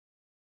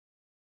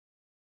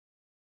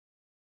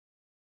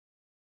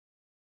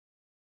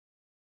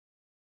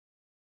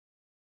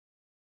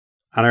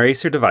On our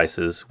Acer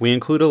devices, we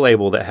include a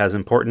label that has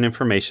important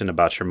information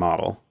about your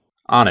model.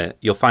 On it,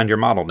 you'll find your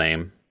model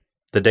name,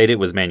 the date it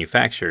was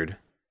manufactured,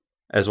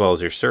 as well as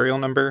your serial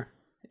number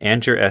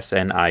and your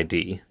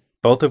SNID,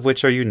 both of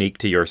which are unique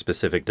to your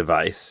specific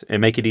device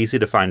and make it easy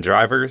to find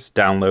drivers,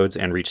 downloads,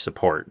 and reach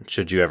support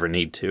should you ever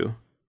need to.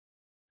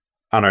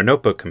 On our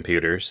notebook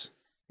computers,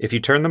 if you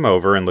turn them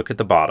over and look at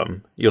the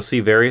bottom, you'll see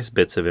various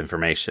bits of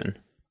information.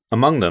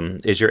 Among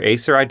them is your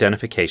Acer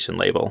identification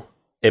label.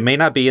 It may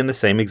not be in the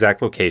same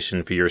exact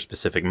location for your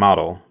specific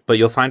model, but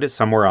you'll find it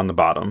somewhere on the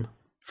bottom.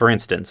 For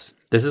instance,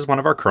 this is one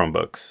of our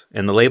Chromebooks,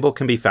 and the label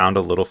can be found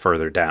a little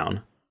further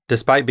down.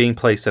 Despite being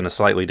placed in a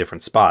slightly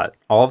different spot,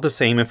 all of the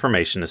same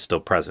information is still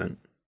present.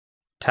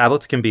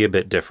 Tablets can be a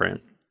bit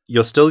different.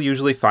 You'll still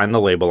usually find the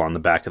label on the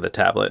back of the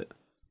tablet,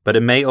 but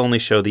it may only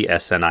show the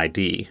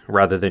SNID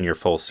rather than your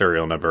full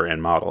serial number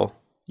and model.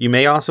 You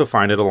may also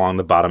find it along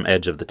the bottom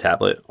edge of the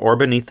tablet or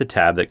beneath the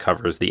tab that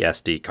covers the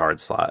SD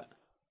card slot.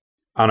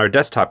 On our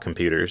desktop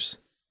computers,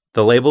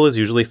 the label is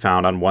usually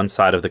found on one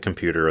side of the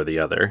computer or the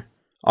other,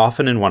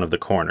 often in one of the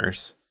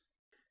corners.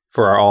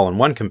 For our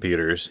all-in-one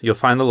computers, you'll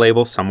find the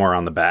label somewhere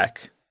on the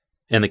back.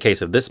 In the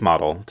case of this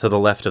model, to the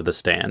left of the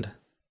stand.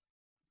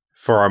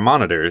 For our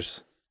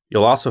monitors,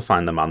 you'll also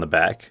find them on the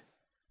back,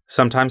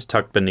 sometimes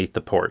tucked beneath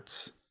the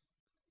ports.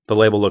 The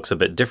label looks a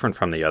bit different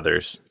from the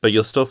others, but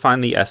you'll still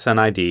find the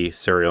SNID,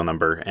 serial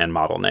number, and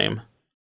model name.